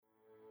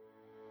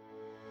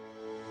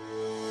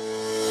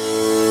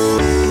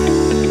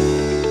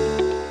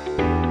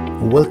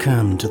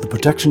Welcome to the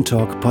Production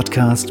Talk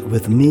podcast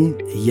with me,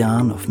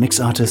 Jan of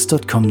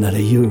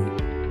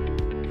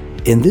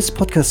mixartist.com.au. In this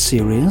podcast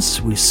series,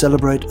 we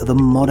celebrate the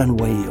modern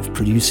way of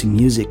producing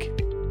music.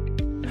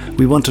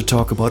 We want to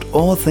talk about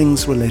all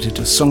things related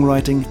to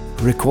songwriting,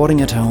 recording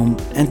at home,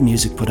 and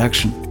music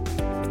production.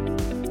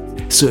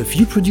 So if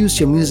you produce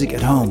your music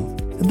at home,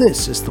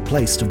 this is the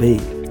place to be.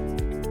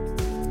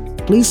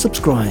 Please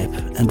subscribe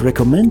and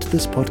recommend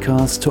this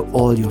podcast to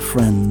all your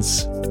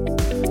friends.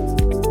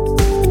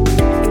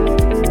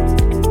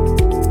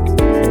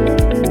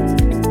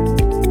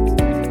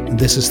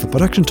 This is the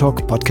Production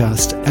Talk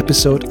podcast,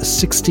 episode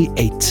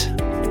 68.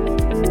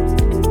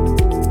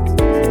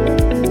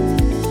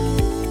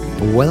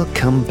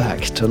 Welcome back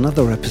to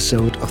another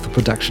episode of the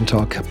Production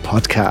Talk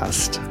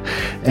podcast.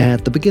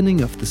 At the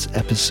beginning of this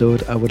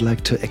episode, I would like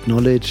to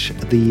acknowledge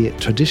the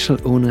traditional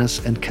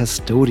owners and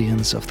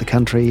custodians of the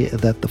country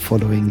that the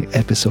following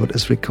episode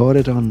is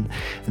recorded on,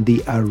 the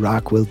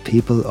Arakwal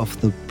people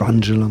of the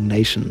Brunjalung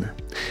Nation.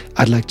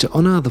 I'd like to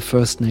honor the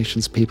First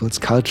Nations people's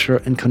culture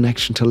and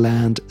connection to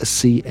land,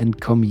 sea, and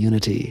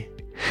community.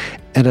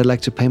 And I'd like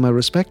to pay my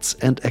respects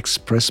and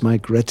express my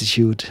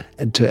gratitude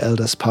to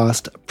elders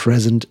past,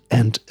 present,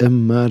 and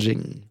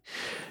emerging.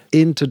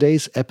 In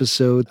today's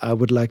episode, I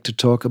would like to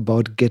talk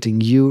about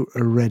getting you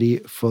ready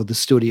for the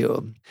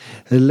studio.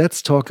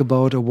 Let's talk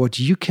about what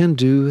you can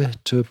do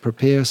to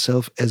prepare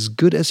yourself as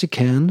good as you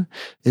can.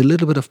 A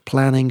little bit of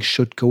planning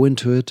should go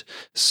into it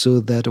so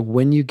that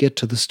when you get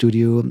to the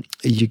studio,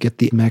 you get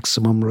the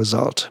maximum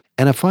result.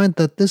 And I find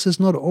that this is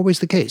not always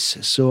the case.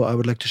 So I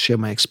would like to share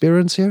my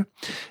experience here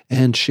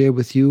and share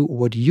with you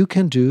what you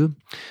can do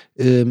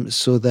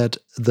so that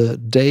the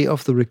day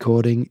of the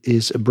recording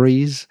is a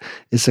breeze,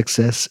 a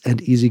success,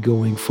 and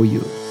easygoing for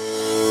you.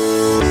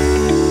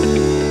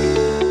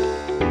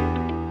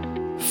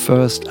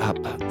 First up,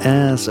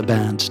 as a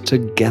band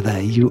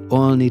together, you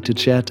all need to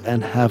chat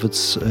and have a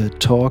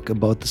talk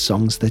about the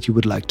songs that you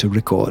would like to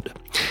record.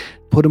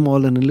 Put them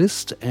all in a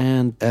list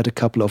and add a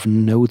couple of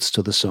notes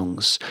to the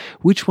songs.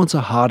 Which ones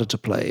are harder to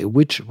play?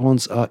 Which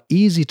ones are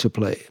easy to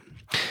play?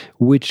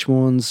 Which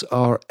ones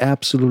are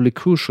absolutely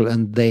crucial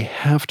and they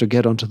have to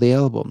get onto the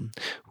album?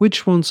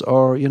 Which ones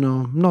are,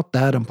 not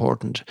that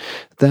important?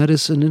 That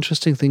is an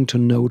interesting thing to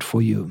note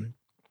for you.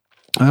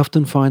 I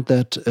often find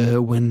that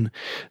when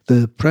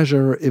the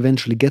pressure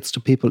eventually gets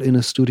to people in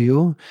a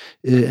studio,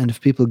 and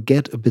if people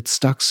get a bit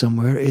stuck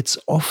somewhere, it's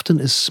often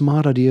a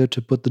smart idea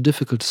to put the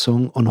difficult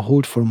song on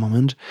hold for a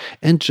moment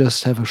and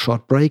just have a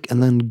short break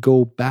and then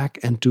go back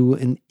and do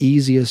an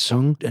easier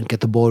song and get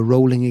the ball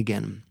rolling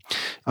again.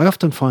 I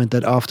often find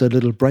that after a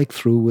little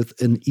breakthrough with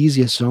an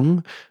easier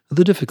song,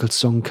 the difficult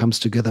song comes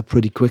together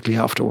pretty quickly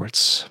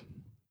afterwards.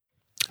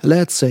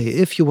 Let's say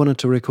if you wanted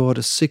to record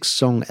a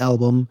 6-song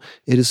album,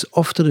 it is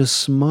often a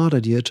smart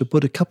idea to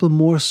put a couple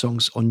more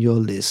songs on your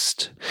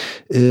list.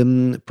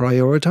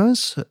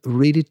 Prioritize,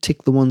 really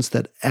tick the ones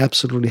that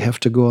absolutely have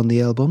to go on the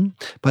album,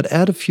 but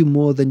add a few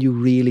more than you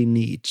really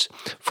need,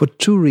 for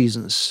 2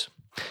 reasons.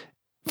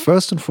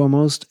 First and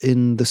foremost,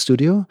 in the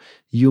studio,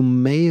 you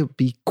may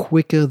be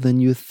quicker than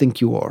you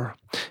think you are.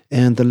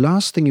 And the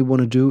last thing you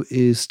want to do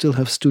is still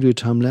have studio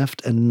time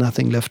left and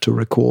nothing left to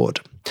record.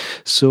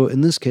 So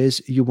in this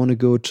case, you want to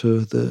go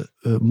to the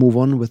move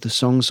on with the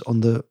songs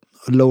on the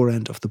lower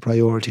end of the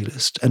priority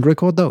list and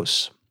record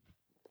those.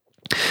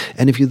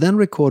 And if you then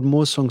record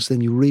more songs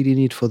than you really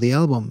need for the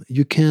album,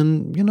 you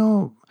can,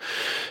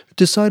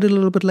 decide a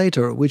little bit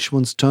later which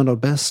ones turned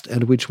out best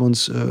and which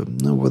ones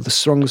were the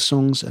strongest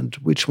songs and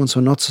which ones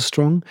are not so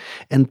strong,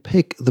 and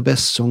pick the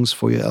best songs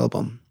for your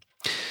album.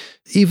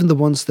 Even the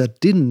ones that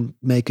didn't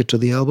make it to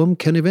the album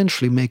can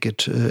eventually make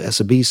it as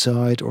a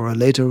B-side or a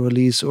later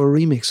release or a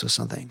remix or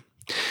something.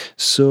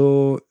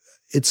 So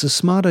it's a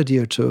smart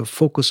idea to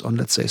focus on,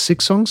 let's say,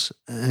 6 songs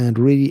and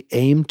really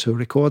aim to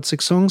record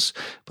 6 songs,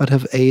 but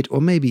have 8 or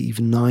maybe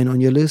even 9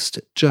 on your list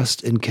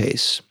just in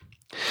case.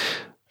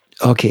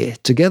 Okay,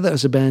 together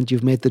as a band,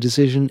 you've made the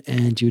decision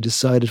and you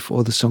decided for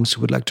all the songs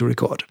you would like to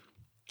record.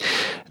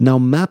 Now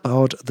map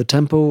out the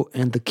tempo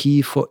and the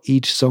key for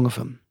each song of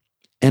them.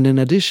 And in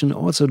addition,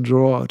 also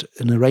draw out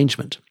an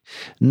arrangement.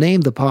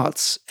 Name the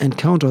parts and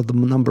count out the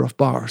number of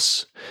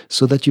bars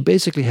so that you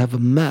basically have a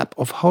map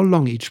of how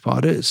long each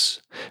part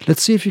is.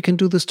 Let's see if you can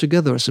do this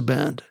together as a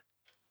band.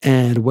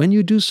 And when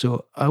you do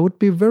so, I would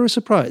be very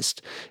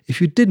surprised if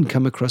you didn't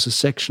come across a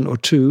section or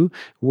 2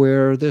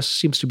 where there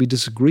seems to be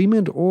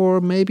disagreement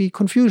or maybe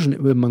confusion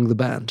among the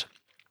band.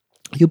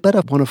 You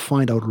better want to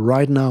find out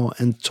right now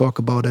and talk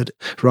about it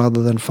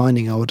rather than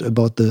finding out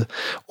about the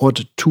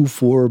odd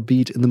 2/4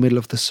 beat in the middle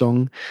of the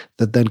song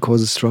that then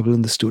causes trouble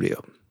in the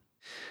studio.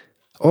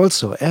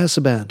 Also, as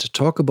a band,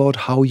 talk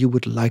about how you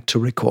would like to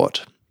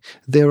record.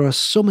 There are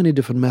so many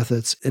different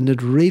methods, and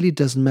it really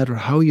doesn't matter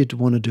how you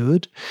want to do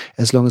it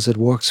as long as it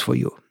works for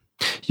you.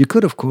 You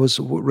could, of course,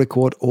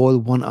 record all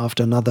one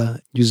after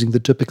another using the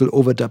typical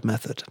overdub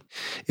method.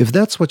 If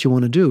that's what you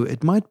want to do,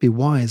 it might be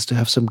wise to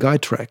have some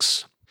guide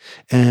tracks.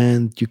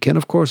 And you can,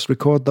 of course,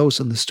 record those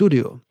in the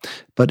studio.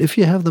 But if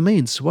you have the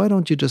means, why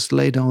don't you just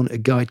lay down a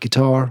guide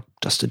guitar,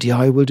 just a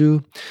DI will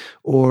do,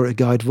 or a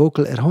guide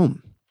vocal at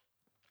home?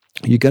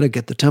 You gotta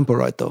get the tempo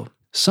right though.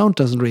 Sound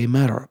doesn't really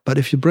matter, but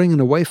if you bring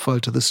in a WAV file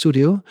to the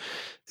studio,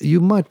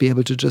 you might be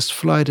able to just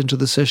fly it into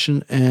the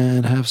session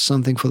and have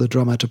something for the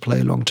drummer to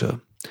play along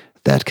to.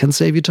 That can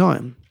save you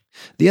time.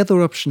 The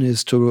other option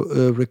is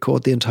to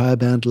record the entire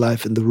band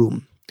live in the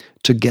room,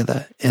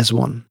 together as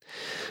one.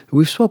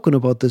 We've spoken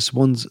about this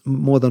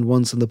more than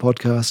once in the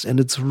podcast, and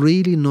it's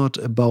really not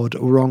about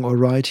wrong or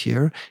right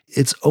here.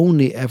 It's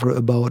only ever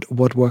about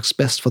what works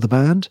best for the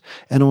band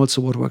and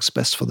also what works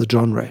best for the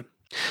genre.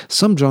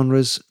 Some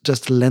genres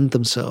just lend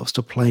themselves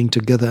to playing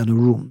together in a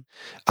room.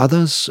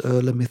 Others,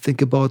 let me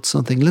think about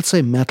something, let's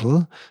say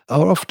metal,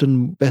 are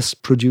often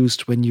best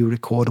produced when you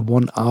record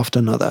one after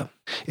another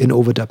in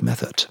overdub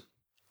method.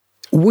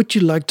 Would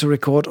you like to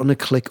record on a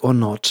click or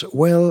not?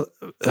 Well,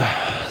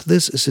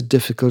 this is a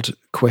difficult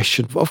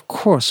question. Of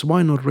course,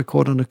 why not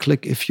record on a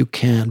click if you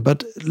can?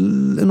 But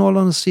in all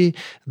honesty,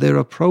 there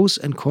are pros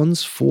and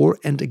cons for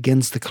and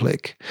against the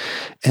click.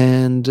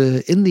 And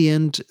in the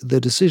end, the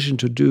decision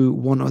to do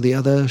one or the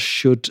other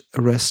should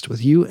rest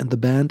with you and the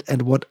band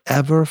and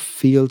whatever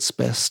feels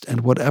best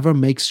and whatever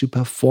makes you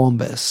perform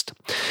best.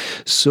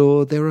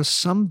 So there are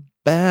some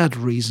bad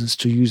reasons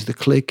to use the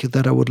click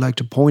that I would like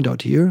to point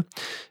out here,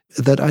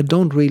 that I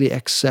don't really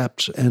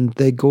accept, and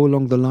they go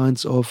along the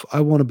lines of,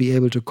 I want to be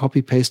able to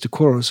copy-paste the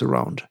chorus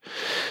around.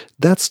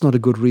 That's not a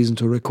good reason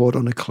to record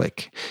on a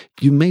click.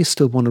 You may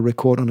still want to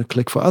record on a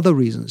click for other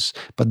reasons,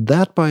 but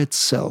that by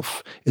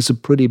itself is a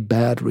pretty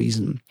bad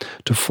reason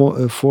to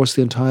force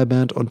the entire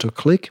band onto a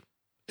click,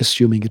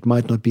 assuming it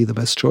might not be the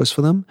best choice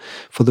for them,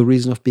 for the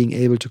reason of being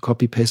able to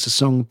copy-paste a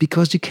song,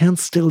 because you can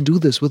still do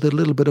this with a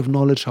little bit of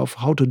knowledge of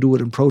how to do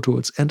it in Pro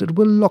Tools, and it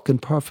will lock in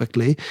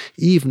perfectly,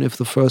 even if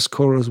the first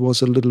chorus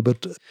was a little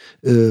bit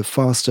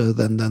faster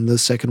than the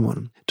second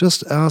one.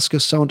 Just ask a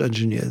sound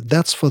engineer.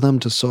 That's for them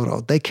to sort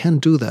out. They can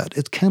do that.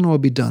 It can all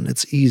be done.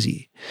 It's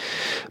easy.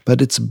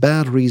 But it's a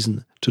bad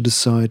reason to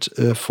decide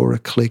for a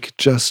click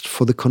just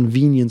for the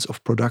convenience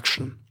of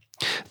production.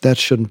 That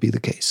shouldn't be the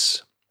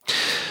case.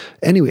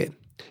 Anyway,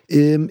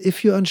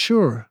 if you're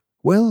unsure,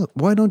 well,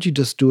 why don't you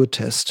just do a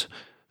test?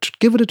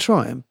 Give it a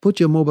try.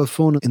 Put your mobile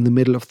phone in the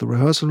middle of the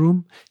rehearsal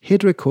room,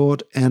 hit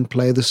record, and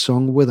play the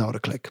song without a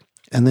click.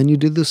 And then you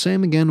do the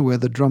same again where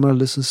the drummer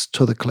listens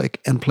to the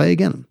click and play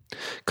again.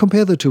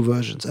 Compare the two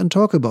versions and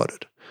talk about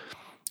it.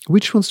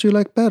 Which ones do you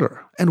like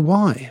better and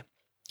why?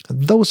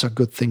 Those are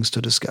good things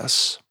to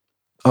discuss.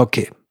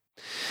 Okay.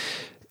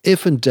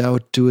 If in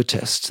doubt, do a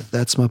test.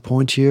 That's my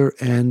point here.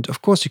 And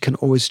of course, you can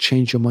always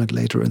change your mind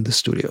later in the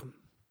studio.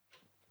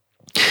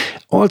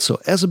 Also,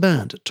 as a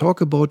band,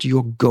 talk about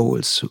your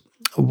goals.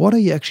 What are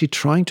you actually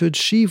trying to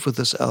achieve with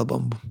this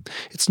album?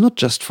 It's not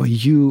just for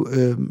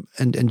you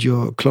and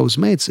your close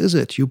mates, is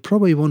it? You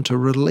probably want to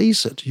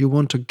release it. You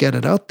want to get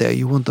it out there.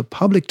 You want the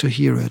public to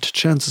hear it.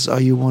 Chances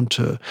are you want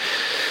to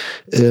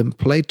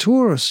play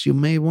tours. You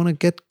may want to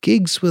get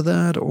gigs with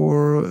that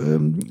or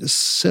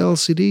sell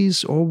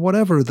CDs or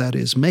whatever that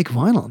is. Make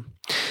vinyl.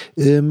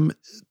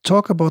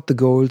 Talk about the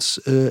goals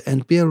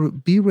and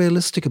be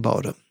realistic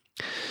about them.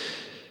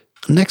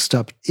 Next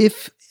up,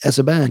 if as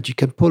a band you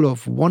can pull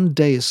off one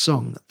day a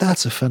song,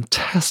 that's a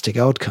fantastic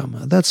outcome.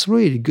 That's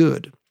really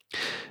good.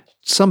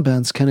 Some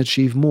bands can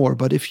achieve more,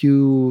 but if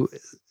you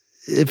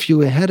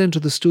head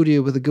into the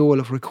studio with the goal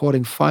of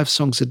recording 5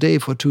 songs a day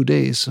for 2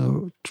 days,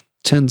 so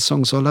 10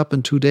 songs all up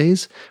in 2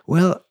 days,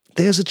 well,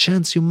 there's a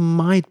chance you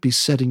might be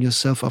setting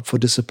yourself up for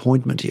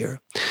disappointment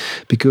here.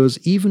 Because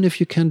even if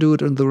you can do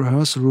it in the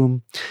rehearsal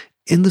room,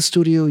 in the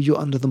studio, you're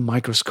under the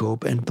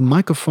microscope, and the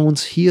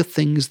microphones hear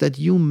things that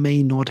you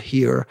may not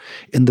hear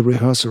in the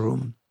rehearsal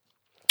room.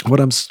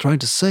 What I'm trying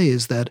to say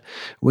is that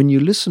when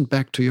you listen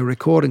back to your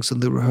recordings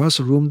in the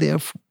rehearsal room, they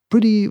are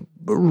pretty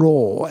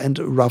raw and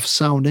rough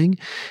sounding,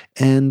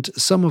 and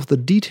some of the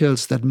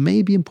details that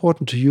may be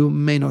important to you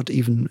may not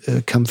even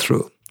come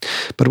through.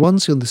 But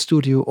once you're in the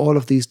studio, all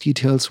of these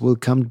details will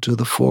come to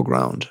the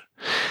foreground.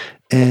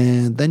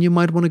 And then you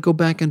might want to go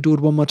back and do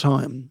it one more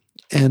time.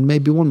 And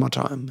maybe one more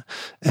time.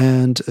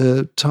 And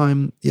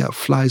time,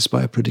 flies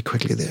by pretty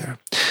quickly there.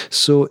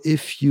 So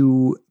if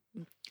you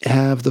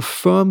have the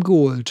firm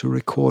goal to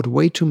record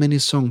way too many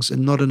songs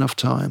in not enough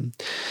time,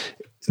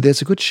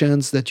 there's a good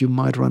chance that you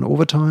might run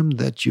overtime,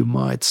 that you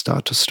might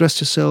start to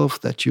stress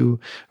yourself, that you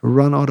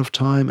run out of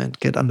time and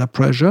get under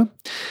pressure.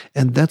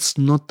 And that's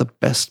not the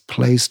best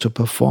place to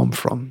perform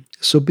from.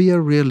 So be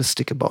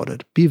realistic about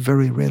it. Be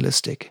very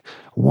realistic.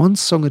 1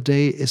 song a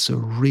day is a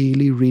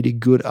really, really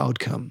good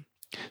outcome.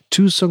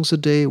 2 songs a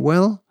day,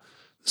 well,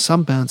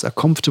 some bands are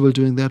comfortable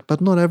doing that,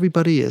 but not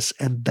everybody is,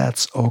 and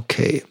that's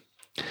okay.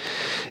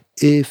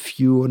 If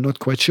you are not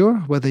quite sure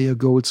whether your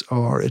goals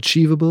are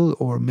achievable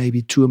or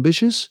maybe too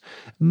ambitious,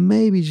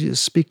 maybe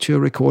just speak to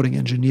your recording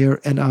engineer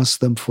and ask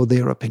them for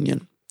their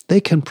opinion. They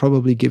can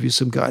probably give you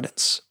some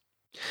guidance.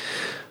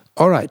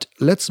 All right,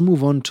 let's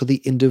move on to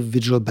the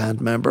individual band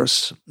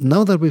members.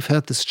 Now that we've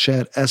had this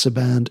chat as a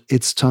band,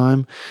 it's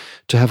time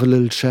to have a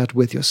little chat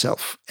with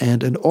yourself.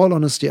 And in all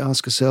honesty,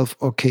 ask yourself,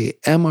 okay,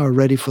 am I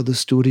ready for the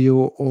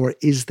studio, or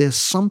is there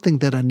something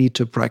that I need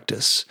to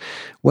practice?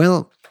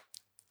 Well,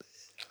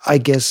 I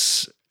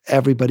guess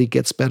everybody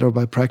gets better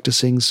by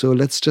practicing. So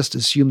let's just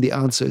assume the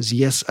answer is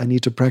yes, I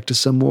need to practice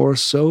some more.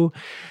 So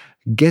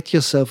get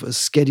yourself a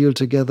schedule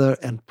together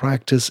and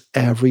practice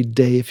every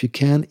day if you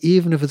can,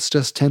 even if it's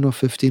just 10 or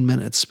 15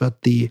 minutes.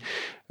 But the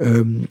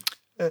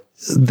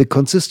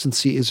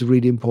consistency is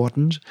really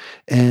important,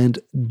 and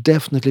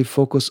definitely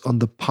focus on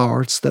the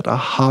parts that are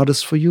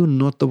hardest for you,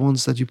 not the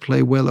ones that you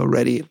play well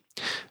already.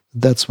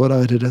 That's what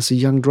I did as a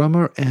young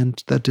drummer,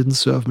 and that didn't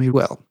serve me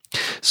well.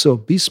 So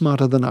be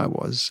smarter than I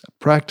was.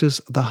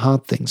 Practice the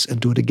hard things and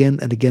do it again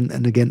and again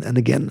and again and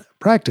again.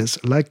 Practice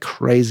like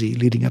crazy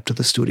leading up to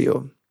the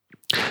studio.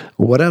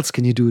 What else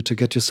can you do to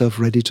get yourself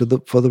ready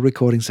for the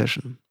recording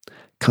session?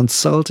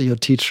 Consult your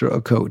teacher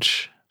or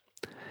coach.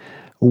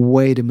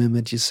 Wait a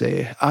minute, you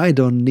say, I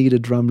don't need a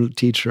drum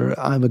teacher.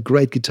 I'm a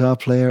great guitar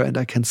player and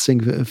I can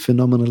sing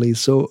phenomenally.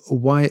 So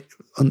why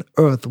on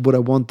earth would I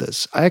want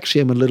this? I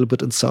actually am a little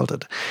bit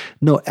insulted.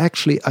 No,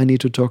 actually, I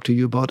need to talk to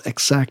you about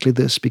exactly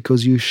this,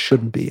 because you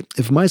shouldn't be.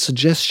 If my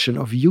suggestion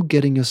of you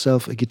getting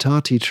yourself a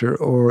guitar teacher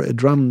or a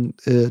drum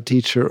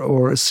teacher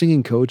or a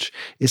singing coach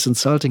is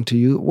insulting to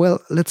you,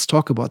 well, let's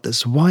talk about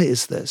this. Why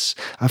is this?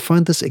 I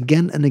find this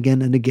again and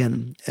again and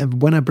again. And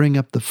when I bring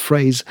up the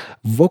phrase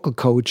vocal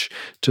coach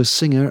to a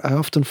singer, I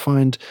often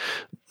find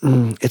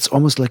it's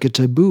almost like a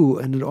taboo,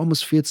 and it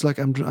almost feels like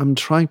I'm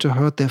trying to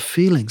hurt their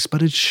feelings,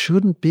 but it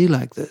shouldn't be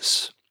like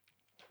this.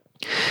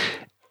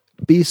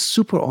 Be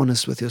super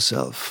honest with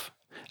yourself.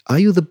 Are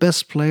you the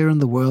best player in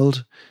the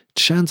world?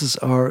 Chances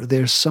are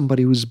there's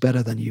somebody who's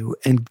better than you,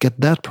 and get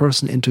that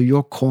person into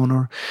your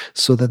corner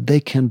so that they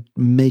can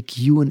make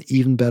you an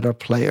even better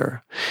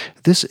player.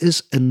 This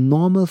is a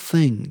normal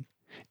thing,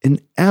 an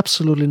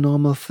absolutely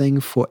normal thing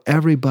for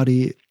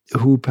everybody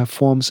who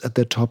performs at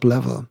their top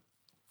level.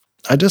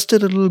 I just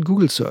did a little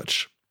Google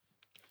search.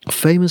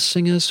 Famous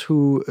singers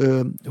who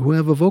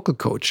have a vocal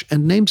coach,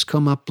 and names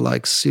come up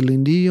like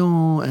Celine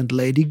Dion and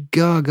Lady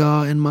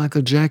Gaga and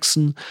Michael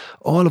Jackson.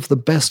 All of the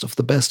best of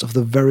the best of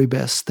the very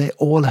best. They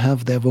all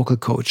have their vocal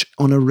coach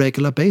on a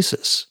regular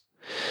basis.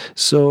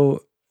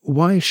 So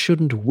why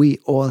shouldn't we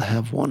all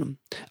have one?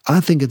 I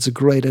think it's a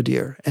great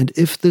idea. And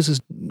if this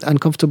is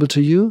uncomfortable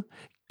to you,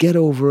 get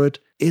over it.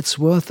 It's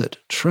worth it.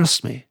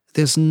 Trust me.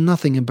 There's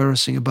nothing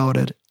embarrassing about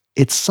it.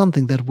 It's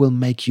something that will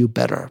make you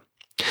better.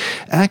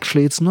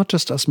 Actually, it's not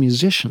just us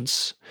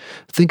musicians.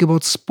 Think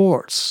about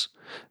sports.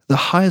 The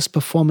highest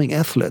performing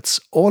athletes,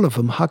 all of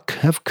them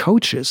have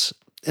coaches.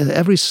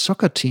 Every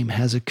soccer team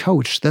has a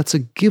coach. That's a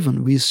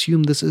given. We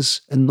assume this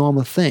is a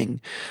normal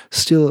thing.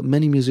 Still,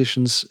 many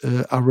musicians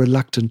are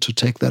reluctant to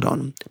take that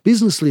on.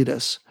 Business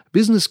leaders,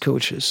 business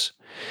coaches.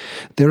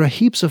 There are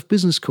heaps of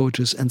business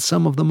coaches, and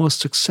some of the most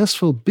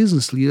successful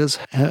business leaders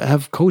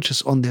have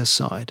coaches on their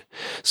side.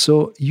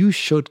 So you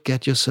should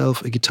get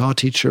yourself a guitar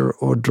teacher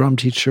or drum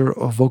teacher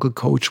or vocal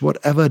coach,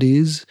 whatever it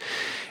is,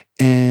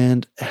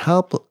 and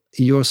help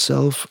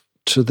yourself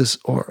to this,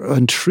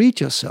 and treat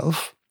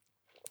yourself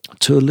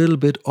to a little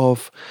bit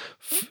of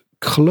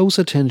close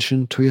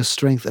attention to your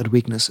strengths and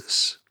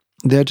weaknesses.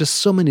 There are just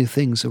so many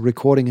things a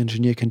recording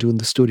engineer can do in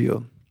the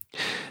studio.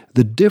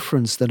 The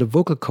difference that a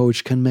vocal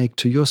coach can make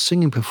to your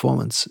singing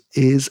performance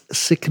is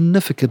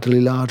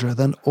significantly larger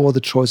than all the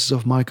choices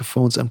of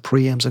microphones and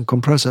preamps and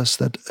compressors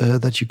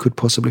that you could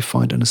possibly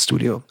find in a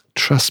studio.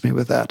 Trust me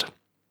with that.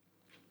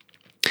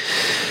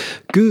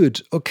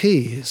 Good.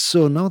 Okay,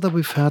 so now that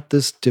we've had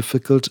this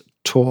difficult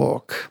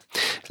talk,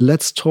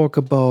 let's talk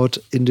about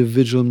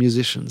individual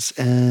musicians.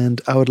 And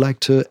I would like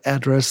to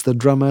address the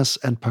drummers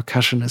and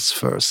percussionists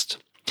first.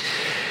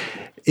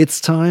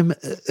 It's time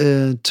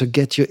to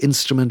get your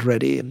instrument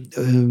ready.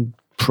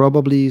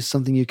 Probably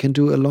something you can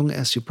do along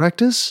as you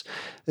practice.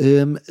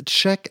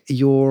 Check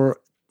your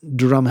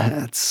drum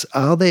heads.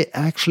 Are they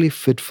actually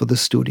fit for the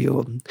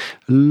studio?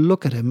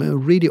 Look at them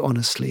really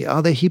honestly.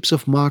 Are there heaps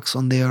of marks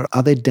on there?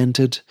 Are they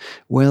dented?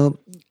 Well,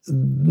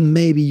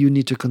 maybe you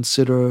need to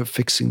consider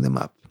fixing them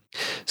up.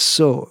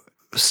 So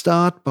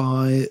start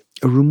by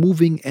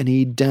removing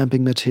any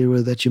damping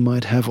material that you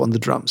might have on the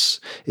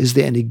drums. Is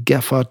there any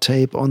gaffer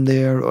tape on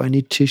there, or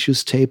any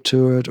tissues taped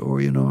to it,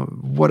 or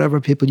whatever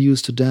people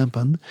use to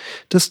dampen?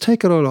 Just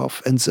take it all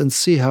off and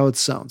see how it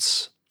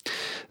sounds.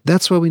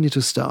 That's where we need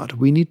to start.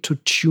 We need to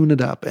tune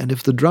it up. And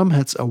if the drum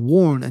heads are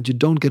worn and you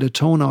don't get a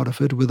tone out of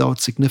it without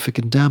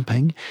significant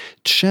damping,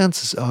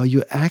 chances are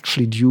you're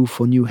actually due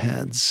for new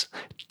heads.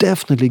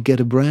 Definitely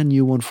get a brand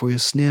new one for your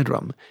snare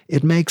drum.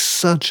 It makes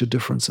such a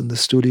difference in the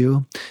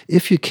studio.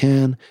 If you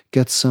can,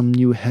 get some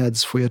new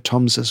heads for your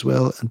toms as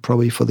well, and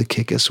probably for the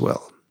kick as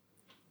well.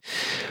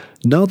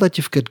 Now that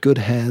you've got good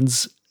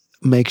heads,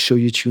 make sure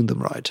you tune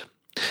them right.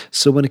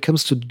 So when it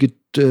comes to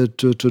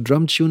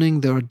drum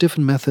tuning, there are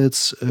different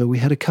methods. We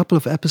had a couple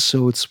of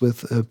episodes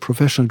with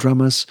professional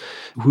drummers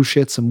who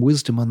shared some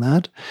wisdom on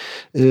that.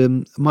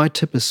 My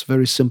tip is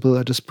very simple.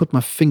 I just put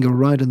my finger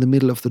right in the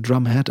middle of the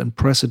drum head and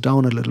press it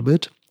down a little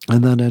bit.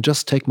 And then I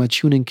just take my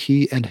tuning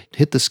key and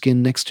hit the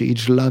skin next to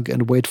each lug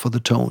and wait for the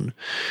tone.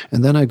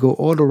 And then I go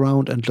all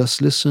around and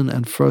just listen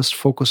and first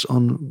focus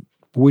on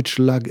which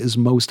lug is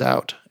most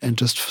out and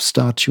just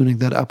start tuning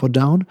that up or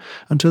down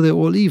until they're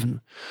all even.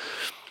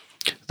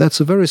 That's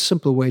a very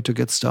simple way to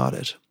get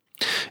started.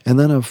 And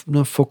then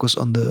I focus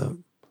on the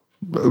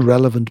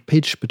relevant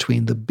pitch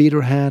between the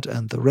beater head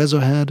and the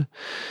reso head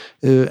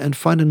and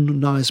find a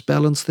nice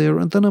balance there.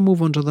 And then I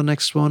move on to the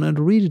next one, and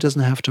it really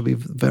doesn't have to be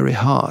very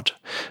hard.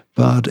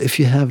 But if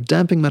you have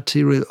damping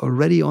material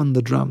already on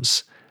the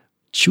drums,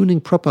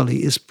 tuning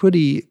properly is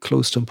pretty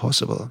close to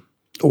impossible.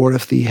 Or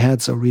if the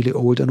heads are really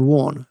old and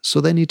worn,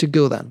 so they need to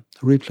go then,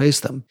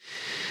 replace them.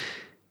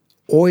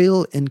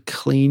 Oil and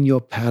clean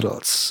your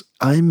pedals.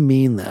 I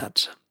mean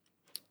that.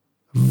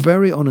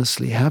 Very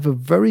honestly, have a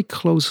very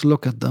close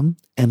look at them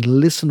and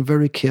listen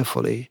very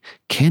carefully.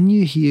 Can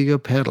you hear your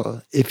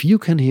pedal? If you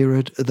can hear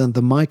it, then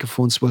the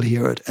microphones will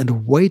hear it,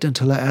 and wait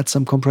until I add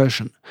some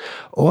compression.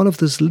 All of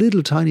this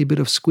little tiny bit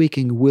of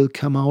squeaking will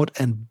come out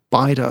and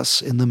bite us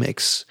in the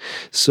mix.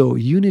 So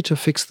you need to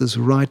fix this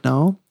right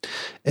now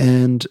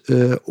and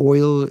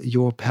oil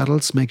your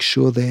pedals. Make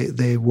sure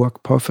they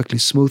work perfectly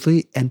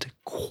smoothly and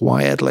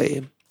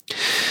quietly.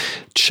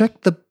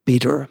 Check the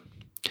beater.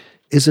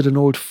 Is it an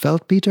old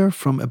felt beater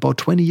from about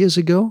 20 years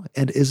ago?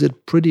 And is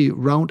it pretty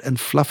round and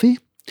fluffy?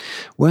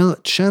 Well,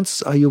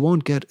 chances are you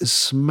won't get a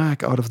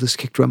smack out of this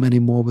kick drum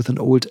anymore with an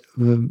old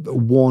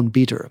worn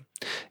beater.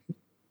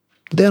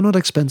 They're not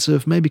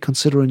expensive. Maybe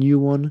consider a new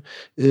one.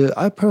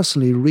 I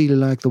personally really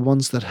like the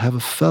ones that have a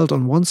felt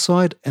on one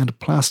side and a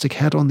plastic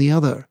head on the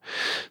other.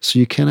 So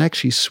you can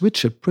actually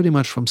switch it pretty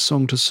much from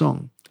song to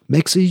song.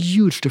 Makes a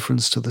huge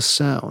difference to the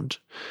sound.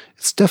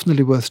 It's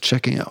definitely worth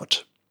checking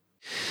out.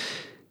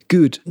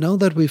 Good. Now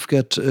that we've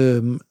got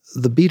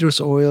the beaters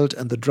oiled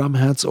and the drum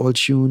heads all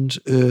tuned,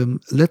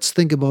 let's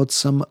think about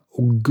some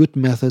good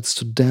methods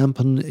to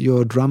dampen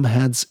your drum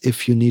heads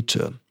if you need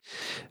to.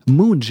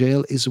 Moon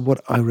Jail is what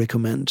I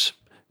recommend.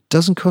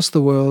 Doesn't cost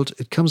the world.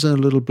 It comes in a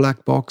little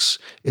black box.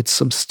 It's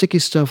some sticky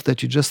stuff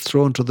that you just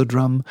throw into the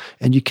drum,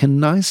 and you can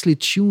nicely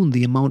tune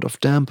the amount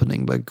of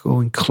dampening by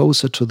going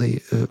closer to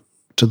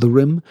the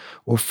rim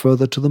or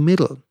further to the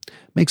middle.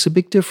 Makes a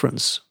big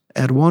difference.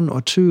 Add one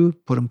or two,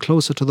 put them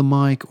closer to the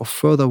mic or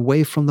further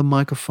away from the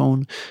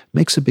microphone.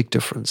 Makes a big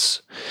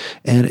difference.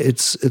 And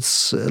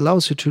it's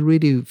allows you to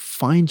really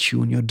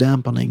fine-tune your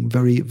dampening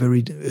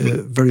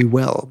very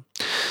well.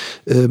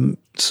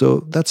 So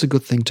that's a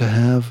good thing to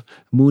have.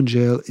 Moon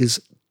Jail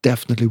is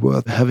definitely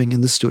worth having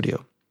in the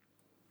studio.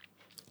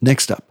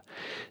 Next up,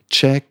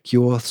 check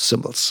your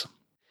cymbals.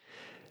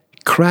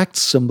 Cracked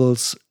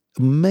cymbals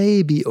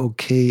may be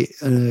okay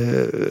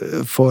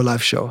for a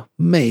live show.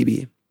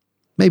 Maybe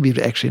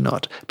actually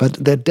not, but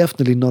they're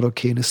definitely not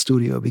okay in a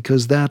studio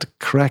because that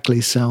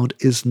crackly sound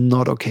is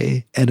not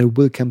okay, and it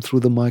will come through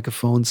the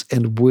microphones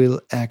and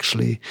will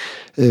actually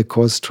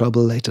cause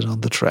trouble later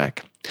on the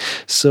track.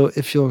 So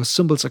if your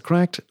cymbals are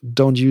cracked,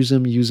 don't use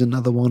them, use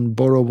another one,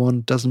 borrow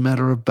one, doesn't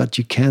matter, but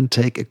you can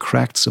take a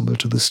cracked cymbal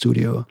to the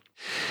studio.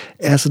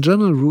 As a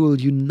general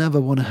rule, you never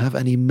want to have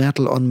any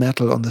metal on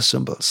the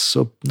cymbals.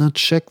 So now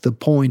check the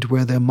point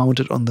where they're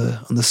mounted on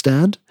the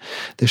stand.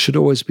 There should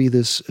always be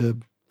this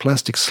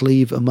plastic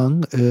sleeve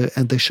among,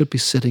 and they should be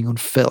sitting on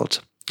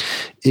felt.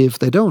 If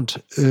they don't,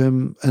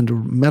 and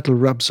metal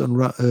rubs on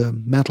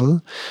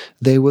metal,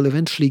 they will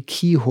eventually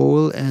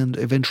keyhole and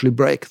eventually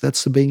break.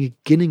 That's the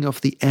beginning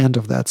of the end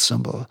of that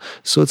cymbal.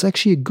 So it's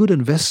actually a good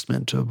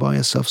investment to buy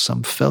yourself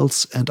some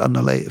felts and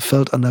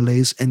felt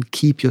underlays and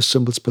keep your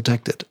cymbals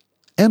protected.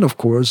 And of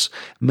course,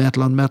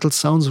 metal on metal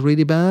sounds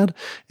really bad,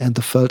 and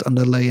the felt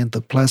underlay and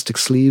the plastic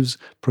sleeves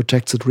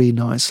protects it really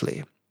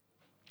nicely.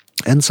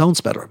 And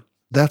sounds better.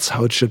 That's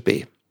how it should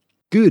be.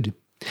 Good.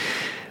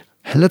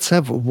 Let's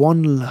have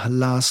one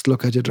last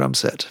look at your drum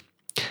set.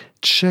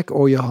 Check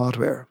all your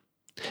hardware.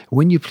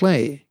 When you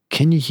play,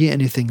 can you hear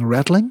anything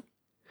rattling?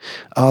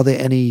 Are there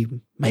any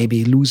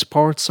maybe loose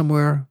parts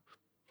somewhere?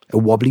 A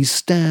wobbly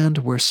stand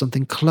where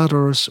something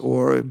clutters,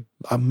 or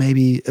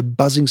maybe a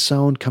buzzing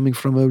sound coming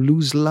from a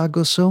loose lug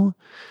or so?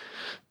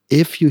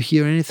 If you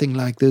hear anything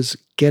like this,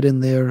 get in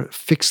there,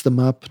 fix them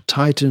up,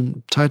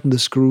 tighten the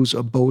screws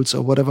or bolts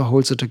or whatever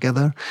holds it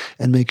together,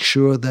 and make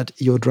sure that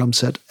your drum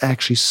set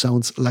actually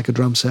sounds like a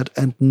drum set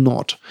and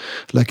not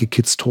like a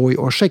kid's toy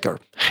or shaker.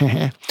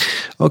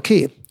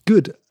 Okay,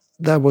 good.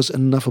 That was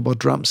enough about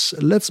drums.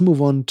 Let's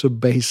move on to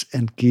bass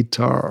and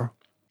guitar.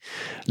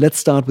 Let's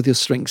start with your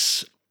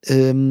strings.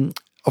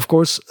 Of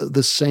course,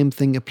 the same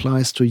thing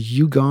applies to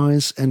you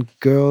guys and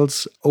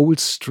girls.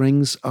 Old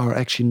strings are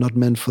actually not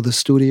meant for the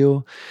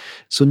studio.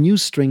 So new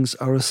strings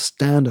are a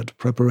standard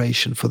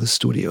preparation for the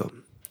studio.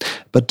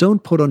 But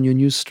don't put on your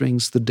new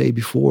strings the day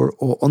before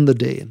or on the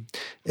day.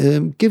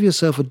 Give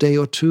yourself a day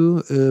or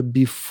two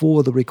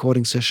before the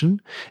recording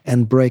session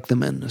and break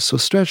them in. So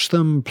stretch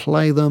them,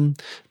 play them,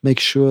 make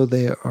sure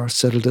they are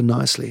settled in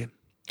nicely.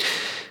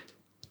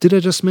 Did I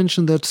just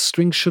mention that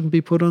strings shouldn't be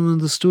put on in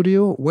the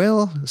studio?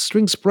 Well,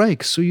 strings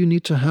break, so you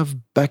need to have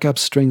backup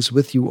strings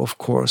with you, of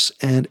course.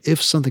 And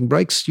if something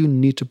breaks, you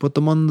need to put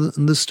them on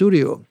in the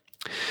studio.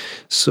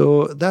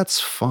 So that's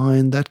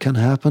fine, that can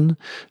happen,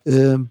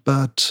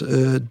 but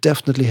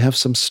definitely have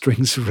some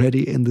strings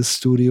ready in the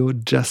studio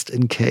just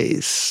in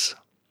case.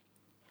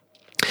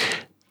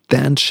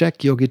 Then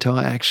check your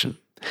guitar action.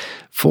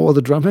 For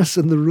the drummers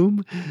in the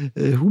room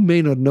who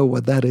may not know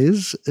what that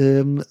is,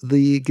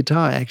 the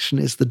guitar action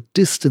is the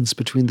distance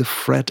between the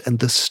fret and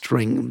the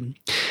string.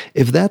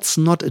 If that's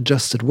not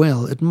adjusted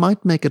well, it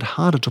might make it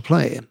harder to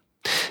play.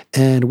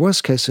 And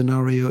worst case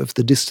scenario, if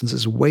the distance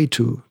is way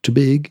too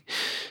big,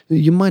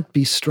 you might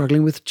be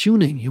struggling with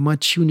tuning. You might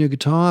tune your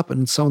guitar up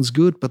and it sounds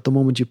good, but the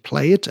moment you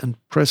play it and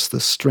press the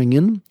string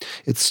in,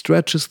 it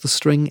stretches the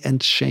string and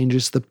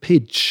changes the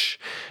pitch.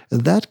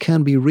 That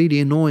can be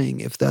really annoying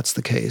if that's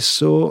the case.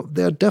 So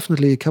there are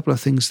definitely a couple of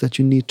things that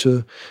you need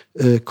to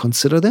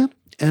consider there.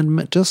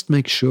 And just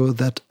make sure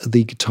that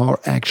the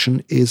guitar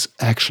action is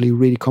actually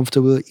really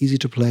comfortable, easy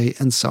to play,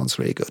 and sounds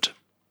really good.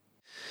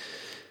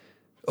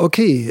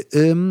 Okay,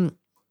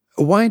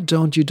 why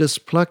don't you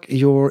just plug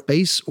your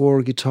bass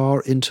or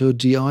guitar into a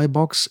DI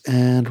box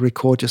and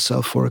record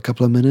yourself for a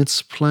couple of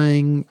minutes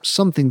playing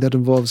something that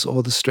involves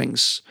all the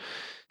strings?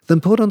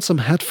 Then put on some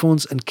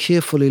headphones and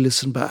carefully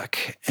listen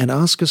back and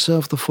ask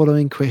yourself the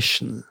following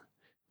question.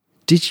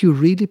 Did you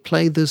really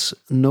play this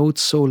note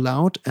so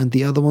loud and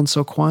the other one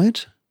so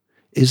quiet?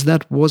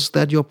 Was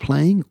that your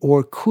playing,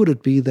 or could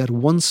it be that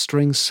one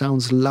string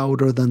sounds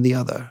louder than the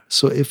other?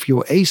 So if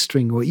your A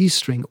string or E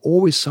string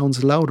always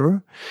sounds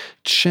louder,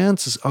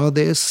 chances are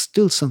there's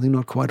still something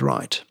not quite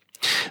right.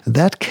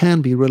 That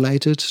can be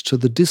related to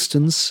the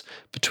distance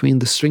between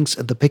the strings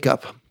and the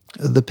pickup.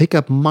 The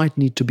pickup might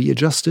need to be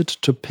adjusted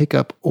to pick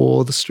up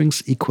all the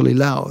strings equally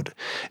loud.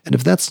 And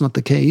if that's not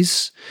the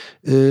case,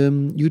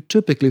 you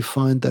typically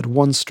find that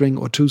one string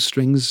or two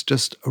strings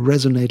just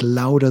resonate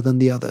louder than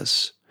the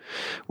others.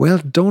 Well,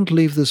 don't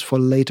leave this for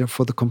later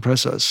for the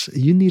compressors.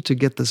 You need to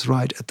get this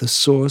right at the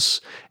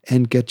source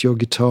and get your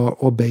guitar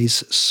or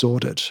bass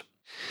sorted.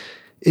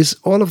 Is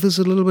all of this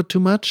a little bit too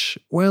much?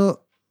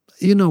 Well,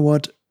 you know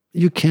what?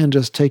 You can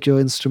just take your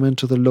instrument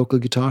to the local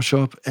guitar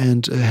shop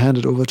and hand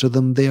it over to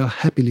them. They'll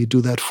happily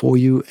do that for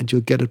you, and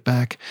you'll get it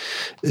back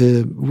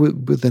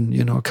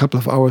within a couple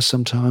of hours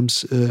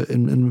sometimes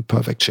in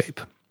perfect shape.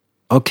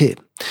 Okay,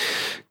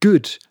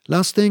 good.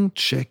 Last thing,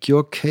 check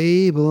your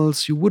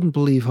cables. You wouldn't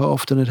believe how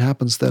often it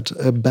happens that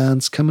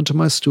bands come into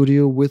my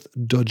studio with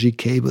dodgy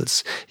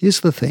cables.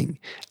 Here's the thing.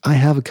 I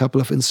have a couple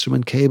of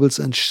instrument cables,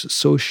 and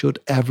so should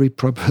every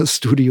proper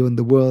studio in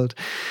the world.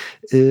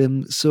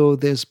 So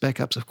there's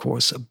backups, of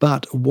course.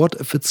 But what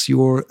if it's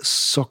your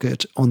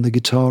socket on the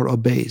guitar or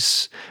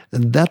bass?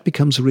 And that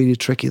becomes really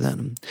tricky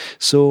then.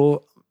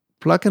 So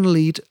plug in a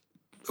lead,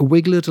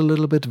 wiggle it a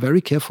little bit very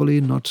carefully,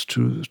 not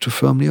too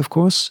firmly, of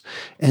course,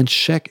 and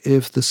check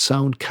if the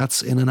sound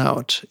cuts in and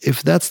out.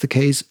 If that's the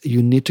case,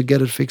 you need to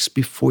get it fixed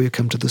before you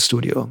come to the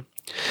studio.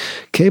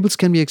 Cables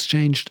can be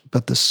exchanged,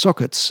 but the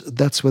sockets,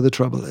 that's where the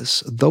trouble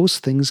is. Those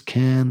things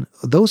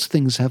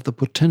have the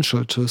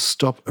potential to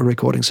stop a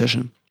recording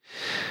session.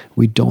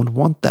 We don't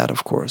want that,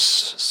 of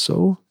course,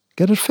 so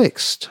get it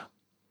fixed.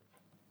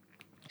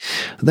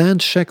 Then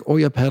check all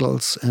your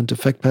pedals and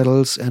effect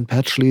pedals and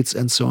patch leads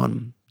and so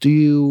on. Do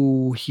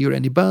you hear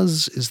any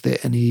buzz? Is there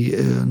any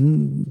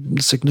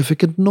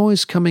significant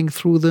noise coming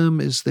through them?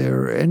 Is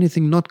there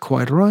anything not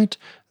quite right?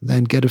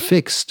 Then get it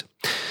fixed.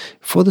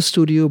 For the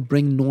studio,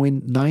 bring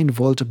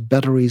 9-volt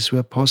batteries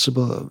where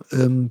possible.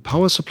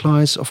 Power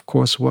supplies, of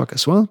course, work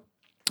as well.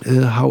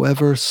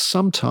 However,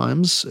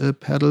 sometimes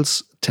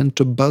pedals tend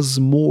to buzz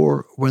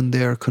more when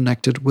they're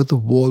connected with the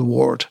wall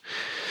wart.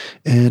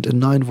 And a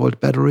 9-volt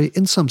battery,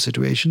 in some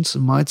situations,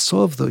 might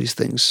solve these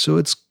things. So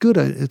it's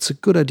a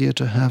good idea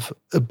to have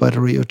a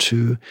battery or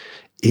two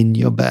in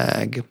your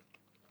bag.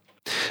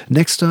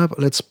 Next up,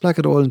 let's plug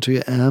it all into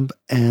your amp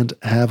and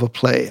have a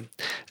play.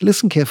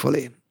 Listen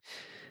carefully.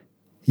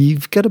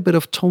 You've got a bit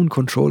of tone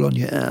control on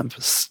your amp.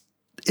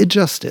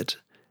 Adjust it.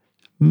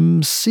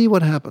 See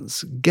what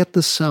happens. Get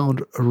the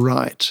sound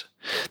right.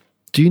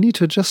 Do you need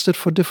to adjust it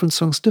for different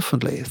songs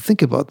differently?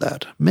 Think about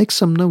that. Make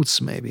some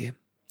notes, maybe.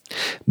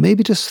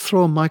 Maybe just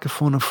throw a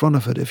microphone in front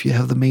of it if you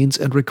have the means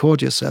and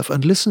record yourself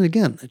and listen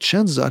again.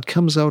 Chances are it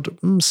comes out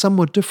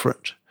somewhat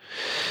different.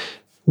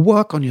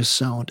 Work on your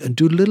sound and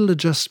do little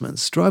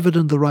adjustments. Drive it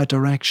in the right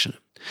direction.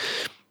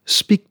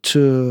 Speak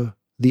to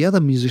the other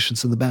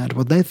musicians in the band,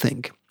 what they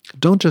think.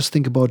 Don't just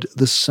think about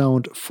the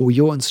sound for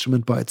your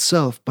instrument by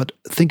itself, but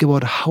think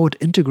about how it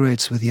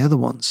integrates with the other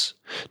ones.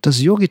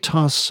 Does your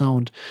guitar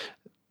sound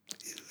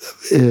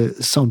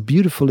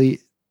beautifully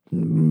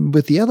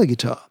with the other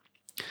guitar?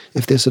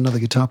 If there's another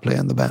guitar player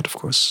in the band, of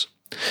course.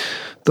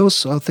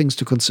 Those are things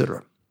to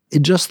consider.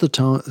 adjust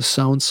the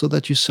sound so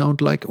that you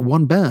sound like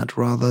one band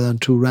rather than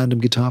two random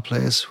guitar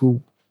players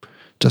who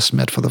just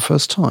met for the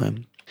first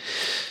time.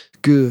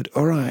 Good.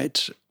 All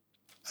right.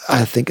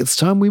 I think it's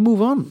time we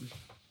move on.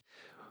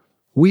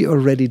 We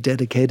already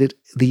dedicated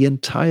the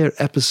entire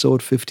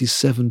episode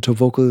 57 to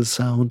vocal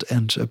sound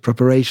and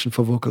preparation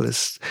for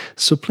vocalists.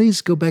 So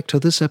please go back to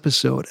this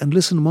episode and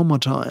listen one more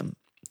time.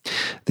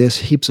 There's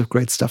heaps of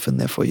great stuff in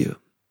there for you.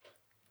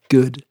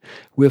 Good.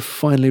 We're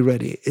finally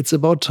ready. It's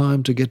about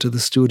time to get to the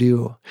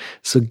studio.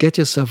 So get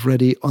yourself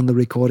ready on the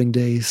recording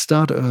day.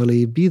 Start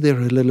early. Be there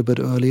a little bit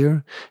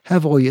earlier.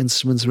 Have all your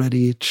instruments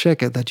ready.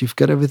 Check it that you've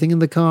got everything in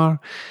the car.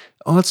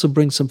 Also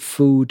bring some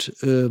food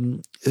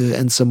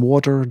and some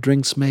water,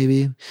 drinks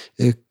maybe.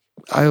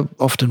 I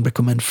often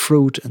recommend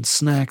fruit and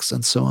snacks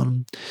and so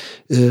on.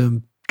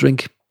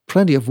 Drink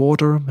plenty of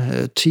water,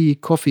 tea,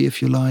 coffee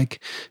if you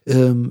like.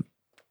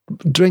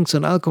 Drinks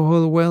and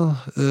alcohol,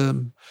 well,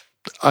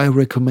 I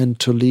recommend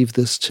to leave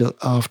this till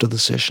after the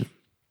session.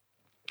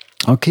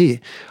 Okay,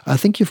 I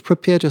think you've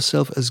prepared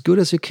yourself as good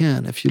as you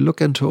can. If you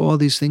look into all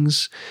these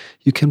things,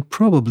 you can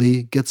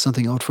probably get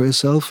something out for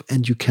yourself,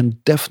 and you can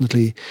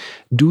definitely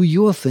do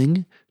your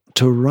thing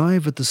to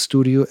arrive at the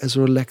studio as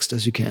relaxed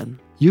as you can.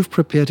 You've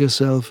prepared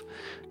yourself.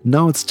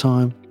 Now it's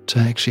time to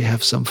actually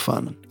have some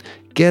fun.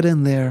 Get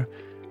in there,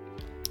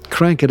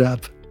 crank it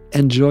up,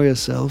 enjoy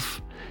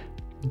yourself.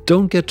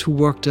 Don't get too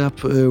worked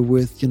up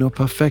with,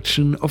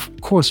 perfection. Of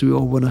course, we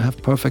all want to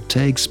have perfect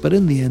takes, but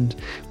in the end,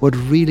 what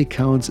really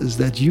counts is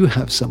that you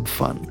have some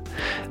fun.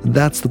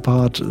 That's the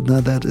part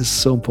that is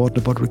so important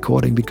about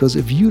recording, because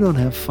if you don't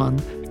have fun,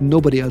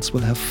 nobody else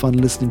will have fun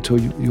listening to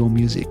your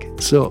music.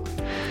 So,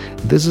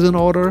 this is in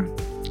order.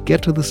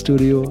 Get to the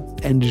studio,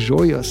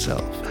 enjoy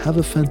yourself, have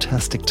a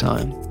fantastic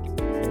time.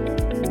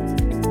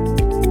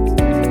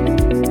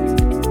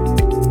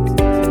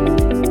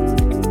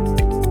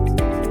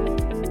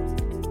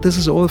 This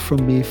is all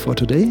from me for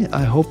today.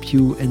 I hope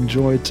you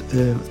enjoyed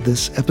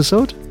this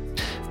episode,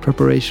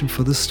 preparation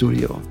for the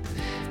studio.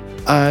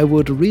 I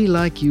would really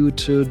like you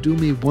to do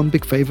me one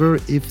big favor.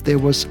 If there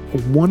was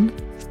one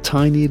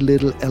tiny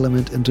little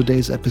element in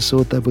today's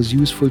episode that was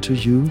useful to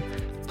you,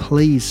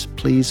 please,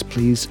 please,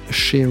 please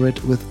share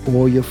it with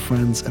all your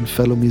friends and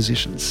fellow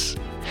musicians.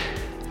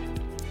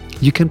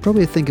 You can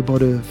probably think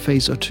about a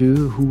face or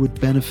two who would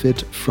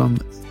benefit from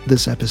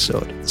this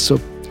episode. So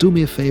do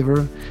me a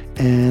favor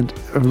and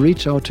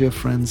reach out to your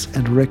friends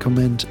and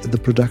recommend the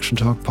Production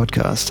Talk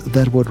podcast.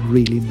 That would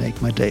really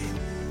make my day.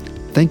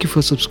 Thank you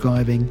for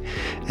subscribing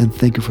and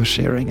thank you for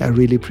sharing. I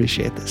really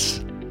appreciate this.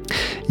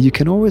 You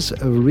can always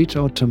reach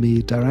out to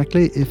me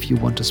directly if you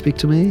want to speak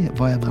to me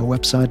via my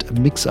website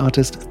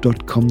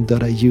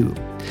mixartist.com.au.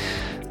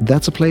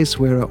 That's a place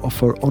where I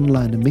offer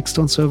online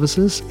mixdown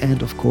services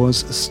and, of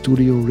course,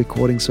 studio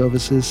recording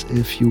services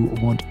if you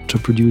want to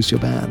produce your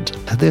band.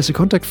 There's a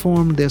contact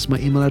form, there's my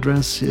email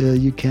address.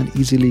 You can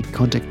easily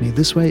contact me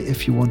this way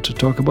if you want to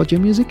talk about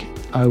your music.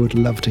 I would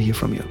love to hear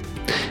from you.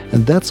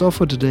 And that's all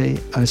for today.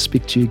 I'll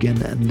speak to you again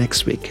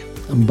next week.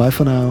 Bye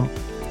for now.